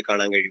സൈറ്റിൽ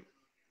കാണാൻ കഴിയും.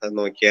 അത്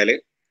നോക്കിയാൽ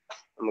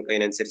നമുക്ക്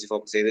അതിനനുസരിച്ച്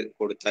ഫോക്കസ് ചെയ്ത്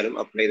കൊടുത്താലും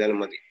അപ്ലൈ ചെയ്താലും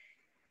മതി.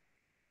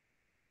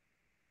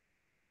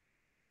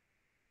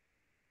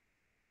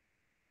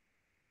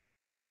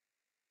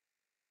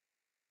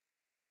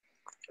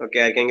 ഓക്കെ,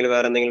 ആർക്കെങ്കിലും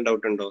വേറെ എന്തെങ്കിലും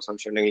ഡൗട്ട് ഉണ്ടോ,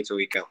 സംശയം ഉണ്ടെങ്കിൽ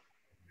ചോദിക്കാം.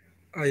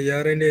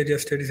 IR ആൻഡ് ഏരിയ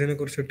സ്റ്റഡീസിനെ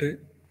കുറിച്ചിട്ട്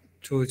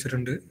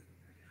ചോദിച്ചിട്ടുണ്ട്.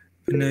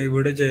 പിന്നെ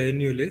ഇവിടെ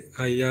JNUല്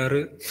IR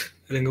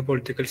അല്ലെങ്കിൽ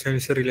പൊളിറ്റിക്കൽ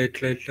സയൻസ്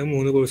റിലേറ്റഡ് ആയിട്ടുള്ള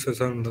 3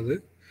 കോഴ്സസാണ് ഉള്ളത്.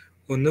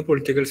 1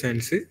 political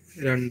science,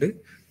 2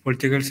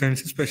 political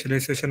science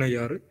specialisation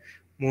IR,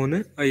 3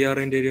 IR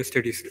and area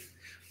studies.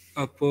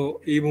 അപ്പോൾ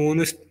ഈ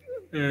 3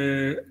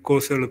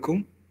 കോഴ്സുകൾക്കും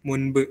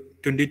മുൻപ്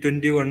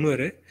 2021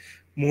 വരെ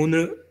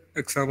 3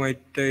 എക്സാം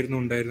ആയിട്ടായിരുന്നു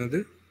ഉണ്ടായിരുന്നത്.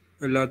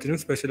 എല്ലാത്തിനും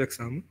സ്പെഷ്യൽ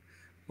എക്സാം,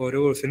 ഓരോ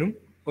കോഴ്സിനും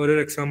ഓരോ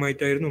എക്സാം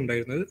ആയിട്ടായിരുന്നു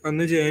ഉണ്ടായിരുന്നത്.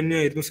 അന്ന് JNU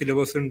ആയിരുന്നു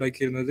സിലബസ്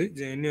ഉണ്ടാക്കിയിരുന്നത്,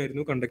 JNU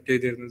ആയിരുന്നു കണ്ടക്ട്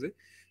ചെയ്തിരുന്നത്.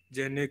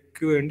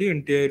 JNUക്ക് വേണ്ടി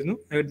NT ആയിരുന്നു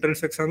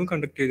എൻട്രൻസ് എക്സാം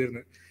കണ്ടക്ട്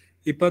ചെയ്തിരുന്നത്.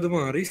 ഇപ്പം അത്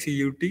മാറി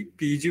CUT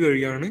PG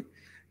വഴിയാണ്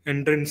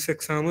എൻട്രൻസ്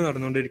എക്സാം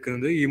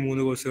നടന്നുകൊണ്ടിരിക്കുന്നത് ഈ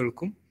 3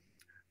 കോഴ്സുകൾക്കും.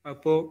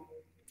 അപ്പോൾ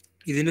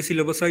ഇതിൻ്റെ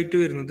സിലബസ് ആയിട്ട്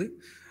വരുന്നത്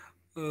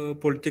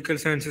പൊളിറ്റിക്കൽ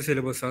സയൻസ്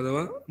സിലബസ്,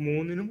 അഥവാ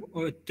 3നും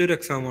ഒറ്റൊരു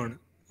എക്സാമാണ്.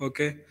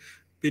 ഓക്കെ,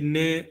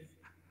 പിന്നെ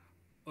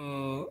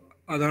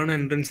അതാണ്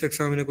എൻട്രൻസ്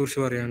എക്സാമിനെ കുറിച്ച്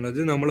പറയാനുള്ളത്.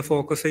 നമ്മൾ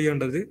ഫോക്കസ്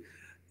ചെയ്യേണ്ടത്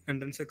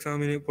എൻട്രൻസ്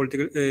എക്സാമിന്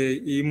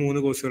ഈ 3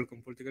 കോഴ്സുകൾക്കും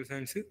പൊളിറ്റിക്കൽ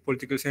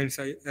സയൻസ്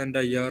ആൻഡ്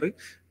IR,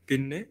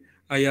 പിന്നെ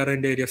IR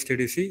ആൻഡ് ഏരിയ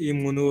സ്റ്റഡീസ്, ഈ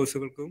 3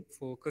 കോഴ്സുകൾക്കും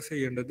ഫോക്കസ്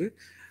ചെയ്യേണ്ടത്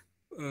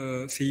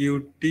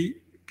CUT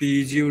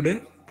PGയുടെ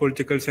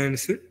പൊളിറ്റിക്കൽ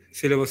സയൻസ്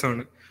സിലബസ്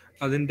ആണ്.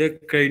 അതിൻ്റെ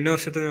കഴിഞ്ഞ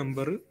വർഷത്തെ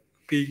നമ്പർ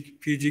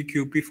PG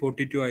QP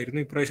 42 ആയിരുന്നു.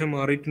 ഇപ്രാവശ്യം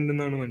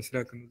മാറിയിട്ടുണ്ടെന്നാണ്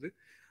മനസ്സിലാക്കുന്നത്.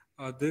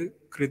 അത്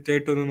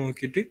കൃത്യമായിട്ടൊന്ന്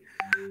നോക്കിയിട്ട്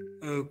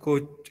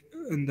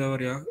എന്താ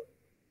പറയുക,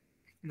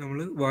 നമ്മൾ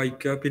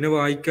വായിക്കുക. പിന്നെ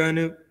വായിക്കാൻ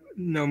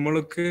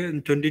നമ്മളൊക്കെ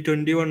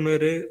 2021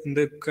 വരെ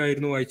എന്തൊക്കെ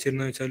ആയിരുന്നു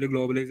വായിച്ചിരുന്നത് വെച്ചാൽ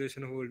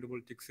ഗ്ലോബലൈസേഷൻ ഓഫ് വേൾഡ്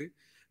പൊളിറ്റിക്സ്,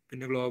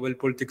 പിന്നെ ഗ്ലോബൽ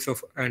പൊളിറ്റിക്സ്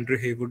ഓഫ് ആൻഡ്രൂ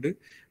ഹേവുഡ്,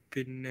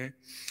 പിന്നെ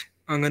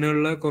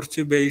അങ്ങനെയുള്ള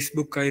കുറച്ച് ബേസ്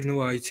ബുക്കായിരുന്നു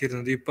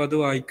വായിച്ചിരുന്നത്. ഇപ്പം അത്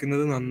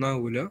വായിക്കുന്നത്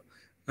നന്നാവൂല.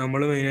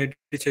 നമ്മൾ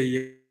മെയിനായിട്ട്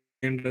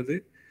ചെയ്യേണ്ടത്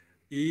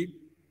ഈ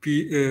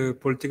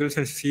political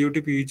science CUT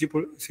PG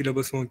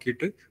syllabus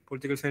നോക്കിയിട്ട്,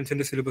 പൊളിറ്റിക്കൽ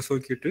സയൻസിൻ്റെ സിലബസ്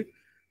നോക്കിയിട്ട്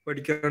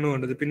പഠിക്കാനാണ്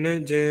വേണ്ടത്. പിന്നെ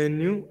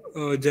JNU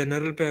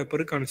ജനറൽ പേപ്പർ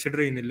കൺസിഡർ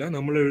ചെയ്യുന്നില്ല.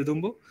 നമ്മൾ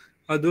എഴുതുമ്പോൾ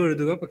അതും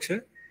എഴുതുക, പക്ഷെ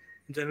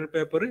ജനറൽ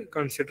പേപ്പർ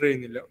കൺസിഡർ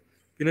ചെയ്യുന്നില്ല.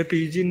 പിന്നെ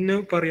PGന്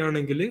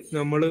പറയുകയാണെങ്കിൽ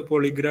നമ്മൾ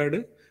പോളിഗ്രാഡ്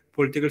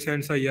പൊളിറ്റിക്കൽ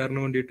സയൻസ് IRന്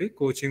വേണ്ടിയിട്ട്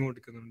കോച്ചിങ്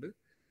കൊടുക്കുന്നുണ്ട്.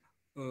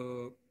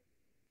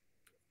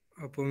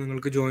 അപ്പോൾ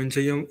നിങ്ങൾക്ക് ജോയിൻ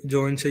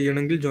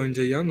ചെയ്യണമെങ്കിൽ ജോയിൻ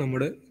ചെയ്യാം.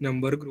 നമ്മുടെ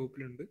നമ്പർ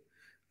ഗ്രൂപ്പിലുണ്ട്.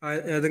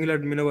 ഏതെങ്കിലും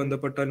അഡ്മിനെ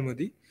ബന്ധപ്പെട്ടാൽ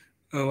മതി.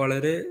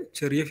 വളരെ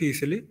ചെറിയ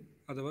ഫീസിൽ,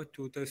 അഥവാ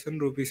 2000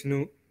 രൂപീസിന്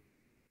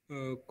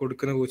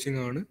കൊടുക്കുന്ന കോച്ചിങ്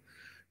ആണ്.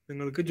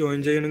 നിങ്ങൾക്ക് ജോയിൻ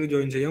ചെയ്യണമെങ്കിൽ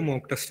ജോയിൻ ചെയ്യാം.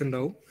 മോക്ക് ടെസ്റ്റ്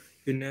ഉണ്ടാവും.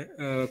 പിന്നെ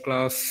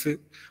ക്ലാസ്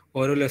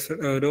ഓരോ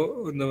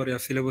എന്താ പറയുക,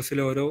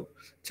 സിലബസിലെ ഓരോ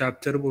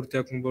ചാപ്റ്റർ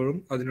പൂർത്തിയാക്കുമ്പോഴും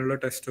അതിനുള്ള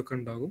ടെസ്റ്റൊക്കെ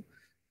ഉണ്ടാകും.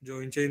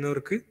 ജോയിൻ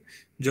ചെയ്യുന്നവർക്ക്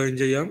ജോയിൻ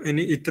ചെയ്യാം.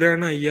 ഇനി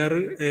ഇത്രയാണ് IR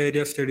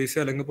ഏരിയ സ്റ്റഡീസ്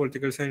അല്ലെങ്കിൽ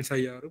പൊളിറ്റിക്കൽ സയൻസ്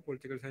IR,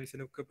 പൊളിറ്റിക്കൽ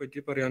സയൻസിനൊക്കെ പറ്റി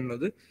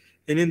പറയാനുള്ളത്.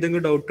 ഇനി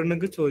എന്തെങ്കിലും ഡൗട്ട്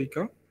ഉണ്ടെങ്കിൽ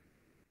ചോദിക്കാം.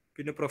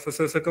 പിന്നെ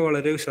പ്രൊഫസേഴ്സൊക്കെ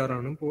വളരെ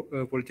ഉഷാറാണ്.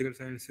 Political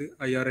science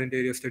IR and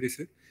area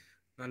studies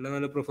നല്ല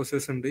നല്ല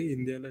പ്രൊഫസേഴ്സ് ഉണ്ട്.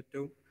 ഇന്ത്യയിലെ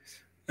ഏറ്റവും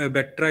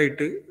ബെറ്റർ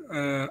ആയിട്ട്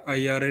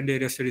IR and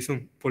area സ്റ്റഡീസും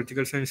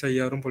political science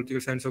IRും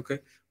political സയൻസും ഒക്കെ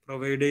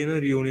പ്രൊവൈഡ് ചെയ്യുന്ന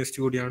ഒരു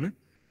യൂണിവേഴ്സിറ്റി കൂടിയാണ്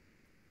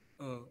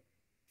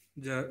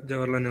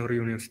ജവഹർലാൽ നെഹ്റു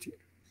യൂണിവേഴ്സിറ്റി.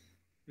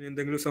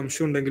 എന്തെങ്കിലും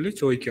സംശയം ഉണ്ടെങ്കിൽ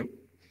ചോദിക്കാം.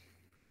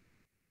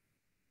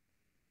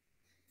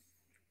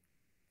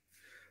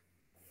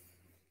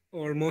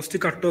 ഓൾമോസ്റ്റ്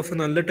കട്ട് ഓഫ്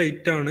നല്ല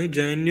ടൈറ്റ് ആണ്.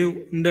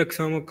 JNUന്റെ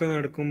എക്സാം ഒക്കെ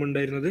നടക്കുമ്പോൾ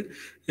ഉണ്ടായിരുന്നത്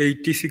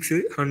 86,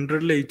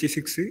 100ൽ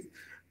 86,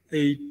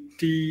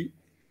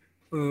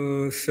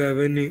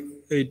 87,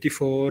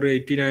 84,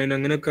 89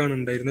 അങ്ങനെയൊക്കെയാണ്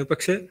ഉണ്ടായിരുന്നത്.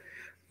 പക്ഷെ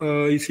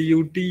ഈ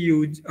CUT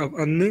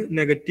അന്ന്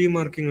നെഗറ്റീവ്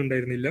മാർക്കിംഗ്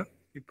ഉണ്ടായിരുന്നില്ല.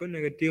 ഇപ്പം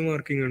നെഗറ്റീവ്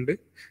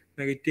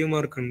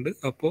മാർക്ക് ഉണ്ട്.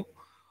 അപ്പോൾ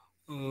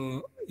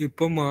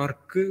ഇപ്പം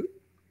മാർക്ക്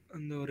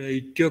എന്താ പറയുക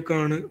 80 ഒക്കെ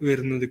ആണ്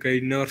വരുന്നത്.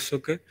 കഴിഞ്ഞ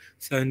വർഷമൊക്കെ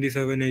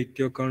 77,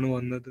 80 ഒക്കെ ആണ്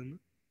വന്നതെന്ന്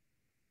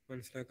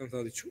മനസ്സിലാക്കാൻ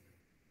സാധിച്ചു.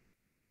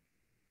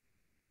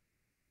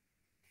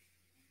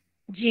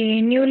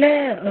 JNUലെ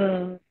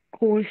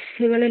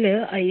കോഴ്സുകളിൽ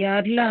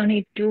IRലാണ്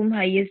ഏറ്റവും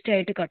ഹയസ്റ്റ്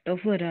ആയിട്ട് കട്ട്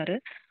ഓഫ് വരാറ്.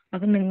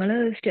 അപ്പം നിങ്ങൾ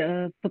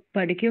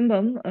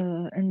പഠിക്കുമ്പം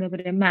എന്താ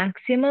പറയുക,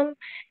 മാക്സിമം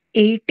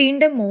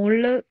 18ന്റെ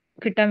മുകളില്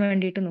കിട്ടാൻ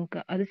വേണ്ടിയിട്ട്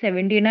നോക്കുക. അത്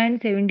 79,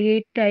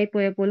 78 ആയി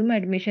പോയാൽ പോലും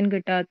അഡ്മിഷൻ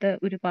കിട്ടാത്ത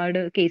ഒരുപാട്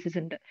കേസസ്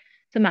ഉണ്ട്.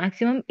 സോ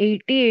മാക്സിമം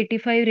 80,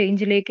 85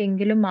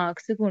 റേഞ്ചിലേക്കെങ്കിലും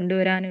മാർക്സ്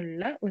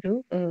കൊണ്ടുവരാനുള്ള ഒരു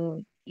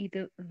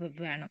ഇത്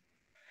വേണം.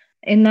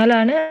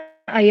 എന്നാലാണ്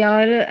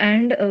IR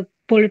ആൻഡ്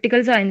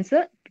പൊളിറ്റിക്കൽ സയൻസ്,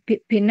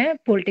 പിന്നെ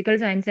പൊളിറ്റിക്കൽ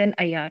സയൻസ് ആൻഡ്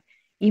IR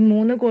ഈ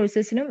 3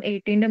 കോഴ്സസിനും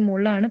 18ന്റെ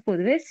മുകളിലാണ്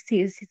പൊതുവെ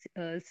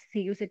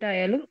CUSET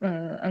ആയാലും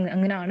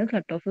അങ്ങനെയാണ്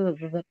കട്ട് ഓഫ്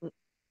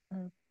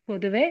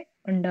പൊതുവെ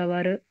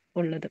ഉണ്ടാവാറ്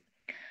ഉള്ളത്.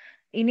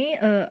 ഇനി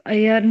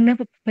IRനെ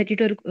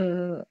പറ്റിയിട്ട് ഒരു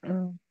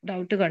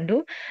ഡൗട്ട് കണ്ടു.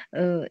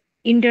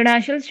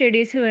 ഇന്റർനാഷണൽ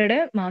സ്റ്റഡീസ് ഇവിടെ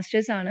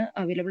മാസ്റ്റേഴ്സ് ആണ്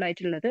അവൈലബിൾ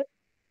ആയിട്ടുള്ളത്.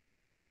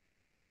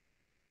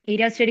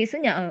 ഏരിയ സ്റ്റഡീസ്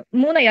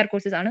 3 IR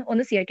കോഴ്സസ് ആണ്.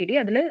 ഒന്ന് CITD,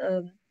 അതിൽ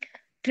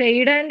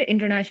ട്രേഡ് ആൻഡ്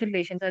ഇന്റർനാഷണൽ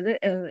റിലേഷൻസ്, അത്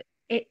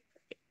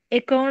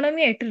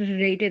എക്കോണമി ആയിട്ട്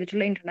റിലേറ്റ്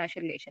ചെയ്തിട്ടുള്ള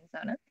ഇന്റർനാഷണൽ റിലേഷൻസ്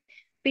ആണ്.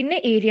 പിന്നെ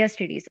ഏരിയ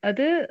സ്റ്റഡീസ്,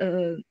 അത്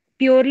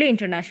പ്യൂർലി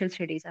ഇന്റർനാഷണൽ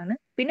സ്റ്റഡീസ് ആണ്.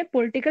 പിന്നെ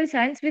political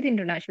science with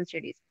international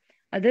studies,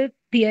 അത്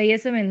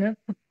PISM എന്ന്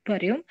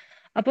പറയും.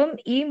 അപ്പം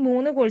ഈ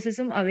 3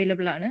 കോഴ്സസും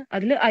അവൈലബിൾ ആണ്.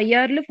 അതിൽ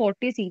IRൽ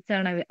 40 സീറ്റ്സ്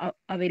ആണ്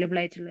അവൈലബിൾ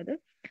ആയിട്ടുള്ളത്.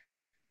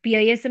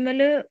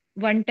 PISMൽ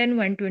 110,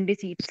 120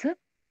 സീറ്റ്സ്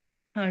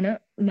ആണ്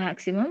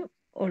മാക്സിമം.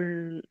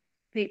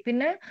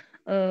 പിന്നെ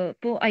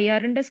ഇപ്പോൾ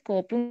IRന്റെ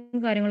സ്കോപ്പും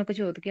കാര്യങ്ങളൊക്കെ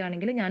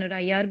ചോദിക്കുകയാണെങ്കിൽ, ഞാനൊരു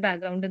IR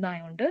ബാക്ക്ഗ്രൗണ്ട്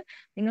ആയതുകൊണ്ട്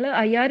നിങ്ങൾ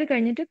IR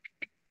കഴിഞ്ഞിട്ട്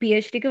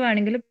PhDക്ക്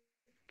വേണമെങ്കിൽ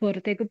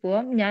പുറത്തേക്ക്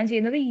പോവാം. ഞാൻ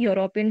ചെയ്യുന്നത്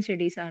യൂറോപ്യൻ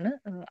സ്റ്റഡീസ് ആണ്.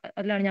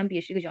 അതിലാണ് ഞാൻ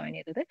PhDക്ക് ജോയിൻ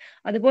ചെയ്തത്.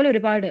 അതുപോലെ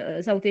ഒരുപാട്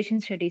സൗത്ത് ഏഷ്യൻ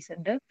സ്റ്റഡീസ്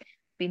ഉണ്ട്,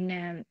 പിന്നെ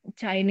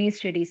ചൈനീസ്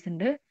സ്റ്റഡീസ്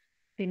ഉണ്ട്,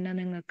 പിന്നെ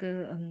നിങ്ങൾക്ക്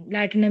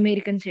Latin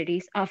American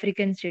studies,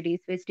 African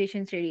studies, west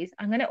Asian studies,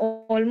 അങ്ങനെ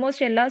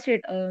ഓൾമോസ്റ്റ് എല്ലാ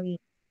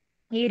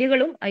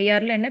ഏരിയകളും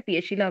IRൽ തന്നെ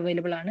PhDയിൽ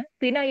അവൈലബിൾ ആണ്.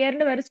 പിന്നെ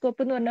IRന്റെ വേറെ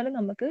സ്കോപ്പ് എന്ന് പറഞ്ഞാൽ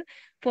നമുക്ക്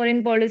ഫോറിൻ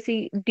പോളിസി,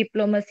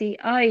 ഡിപ്ലോമസി,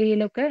 ആ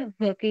ഏരിയയിലൊക്കെ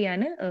വർക്ക്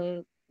ചെയ്യാൻ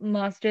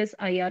മാസ്റ്റേഴ്സ്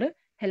IR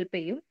ഹെൽപ്പ്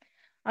ചെയ്യും.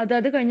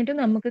 അത് കഴിഞ്ഞിട്ട്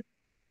നമുക്ക്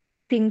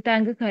തിങ്ക്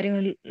ടാങ്ക്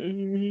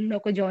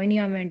കാര്യങ്ങളിലൊക്കെ ജോയിൻ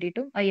ചെയ്യാൻ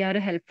വേണ്ടിയിട്ടും IR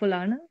ഹെൽപ്ഫുൾ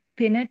ആണ്.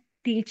 പിന്നെ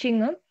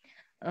ടീച്ചിങ്,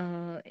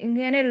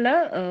 ഇങ്ങനെയുള്ള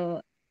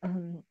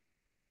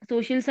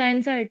സോഷ്യൽ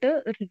സയൻസ് ആയിട്ട്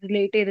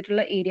റിലേറ്റ്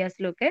ചെയ്തിട്ടുള്ള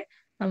ഏരിയാസിലൊക്കെ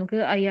നമുക്ക്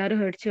IR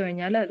മേടിച്ചു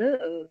കഴിഞ്ഞാൽ അത്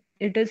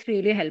it is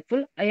really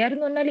helpful. IR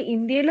എന്ന് പറഞ്ഞാൽ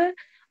ഇന്ത്യയിൽ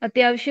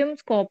അത്യാവശ്യം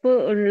സ്കോപ്പ്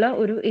ഉള്ള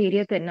ഒരു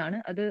ഏരിയ തന്നെയാണ്.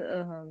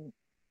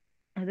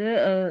 അത്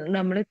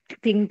നമ്മൾ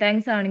തിങ്ക്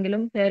ടാങ്ക്സ്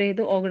ആണെങ്കിലും വേറെ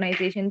ഏത്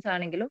ഓർഗനൈസേഷൻസ്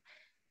ആണെങ്കിലും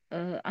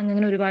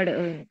അങ്ങനെ ഒരുപാട്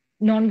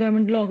നോൺ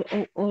ഗവൺമെന്റൽ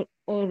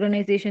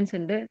ഓർഗനൈസേഷൻസ്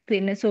ഉണ്ട്.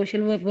 പിന്നെ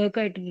സോഷ്യൽ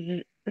വർക്കായിട്ട്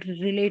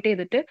റിലേറ്റ്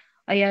ചെയ്തിട്ട്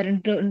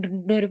IRന്റെ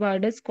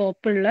ഒരുപാട്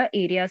സ്കോപ്പ് ഉള്ള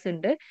ഏരിയാസ്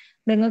ഉണ്ട്.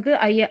 നിങ്ങൾക്ക്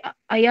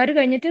IR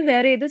കഴിഞ്ഞിട്ട്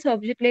വേറെ ഏത്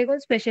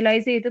സബ്ജക്റ്റിലേക്കും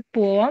സ്പെഷ്യലൈസ് ചെയ്ത്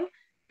പോവാം.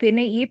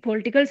 പിന്നെ ഈ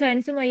പൊളിറ്റിക്കൽ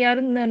സയൻസും IR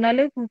എന്ന് പറഞ്ഞാൽ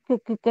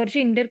കുറച്ച്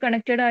ഇന്റർ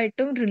കണക്റ്റഡ്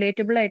ആയിട്ടും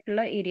റിലേറ്റബിൾ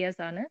ആയിട്ടുള്ള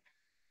ഏരിയാസ് ആണ്.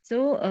 സോ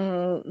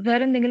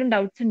വേറെ എന്തെങ്കിലും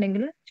ഡൗട്ട്സ്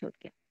ഉണ്ടെങ്കിൽ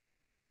ചോദിക്കാം.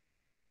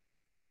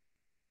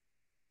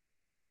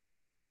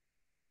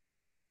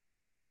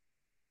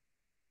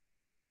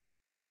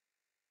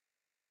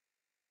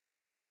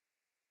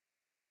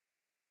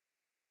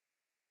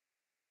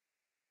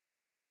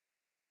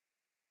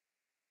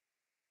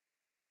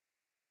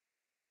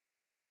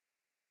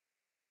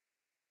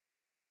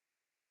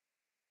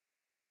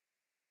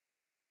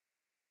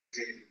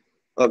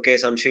 ഓക്കെ,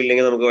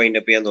 സംശയമില്ലെങ്കിൽ നമുക്ക് വൈൻഡ്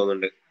അപ്പ് ചെയ്യാൻ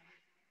തോന്നുന്നുണ്ട്.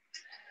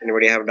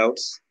 Anybody have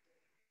doubts?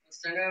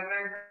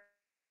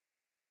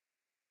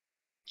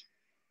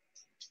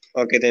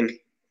 Okay then,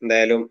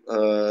 എന്തായാലും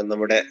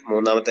നമ്മുടെ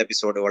 3ാമത്തെ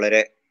എപ്പിസോഡ്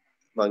വളരെ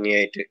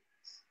ഭംഗിയായിട്ട്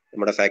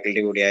നമ്മുടെ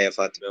ഫാക്കൽറ്റി കൂടിയായ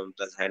ഫാത്തിമ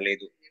മുംതാസ് ഹാൻഡിൽ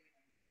ചെയ്തു.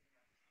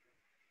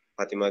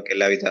 ഫാത്തിമക്ക്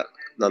എല്ലാവിധ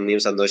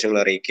നന്ദിയും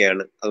സന്തോഷങ്ങളും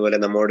അറിയിക്കുകയാണ്. അതുപോലെ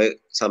നമ്മോട്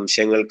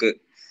സംശയങ്ങൾക്ക്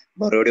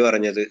മറുപടി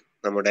പറഞ്ഞത്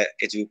നമ്മുടെ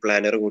എജു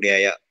പ്ലാനർ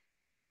കൂടിയായ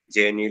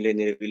JNU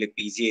നിലവിൽ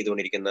PG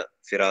ചെയ്തുകൊണ്ടിരിക്കുന്ന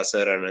ഫിറാസ്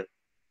സാറാണ്.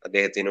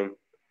 അദ്ദേഹത്തിനും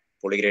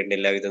പോളിഗ്രേഡിന്റെ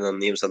എല്ലാവിധ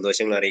നന്ദിയും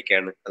സന്തോഷങ്ങളും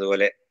അറിയിക്കുകയാണ്.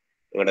 അതുപോലെ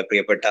നിങ്ങളുടെ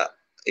പ്രിയപ്പെട്ട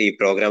ഈ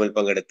പ്രോഗ്രാമിൽ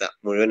പങ്കെടുത്ത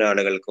മുഴുവൻ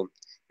ആളുകൾക്കും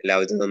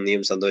എല്ലാവിധ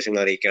നന്ദിയും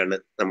സന്തോഷങ്ങളും അറിയിക്കുകയാണ്.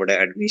 നമ്മുടെ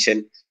അഡ്മിഷൻ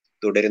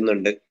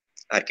തുടരുന്നുണ്ട്.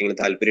 ആർക്കെങ്കിലും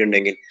താല്പര്യം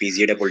ഉണ്ടെങ്കിൽ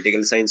PGയുടെ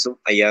പൊളിറ്റിക്കൽ സയൻസും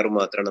IRും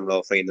മാത്രമാണ് നമ്മൾ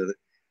ഓഫർ ചെയ്യുന്നത്.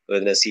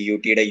 അതുപോലെ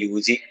CUTയുടെ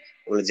UG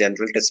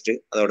ജനറൽ ടെസ്റ്റ്,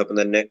 അതോടൊപ്പം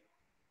തന്നെ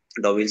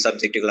ഡൊമിൻ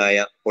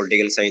സബ്ജക്റ്റുകളായ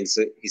പൊളിറ്റിക്കൽ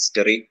സയൻസ്,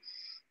 ഹിസ്റ്ററി,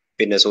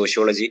 പിന്നെ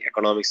സോഷ്യോളജി,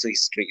 എക്കണോമിക്സ്,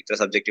 ഹിസ്റ്ററി, ഇത്ര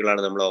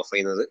സബ്ജക്റ്റുകളാണ് നമ്മൾ ഓഫർ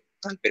ചെയ്യുന്നത്.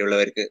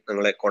 താല്പര്യമുള്ളവർക്ക്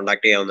നിങ്ങളെ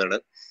കോൺടാക്ട് ചെയ്യാവുന്നതാണ്.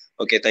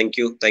 Okay, thank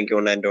you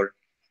one and all.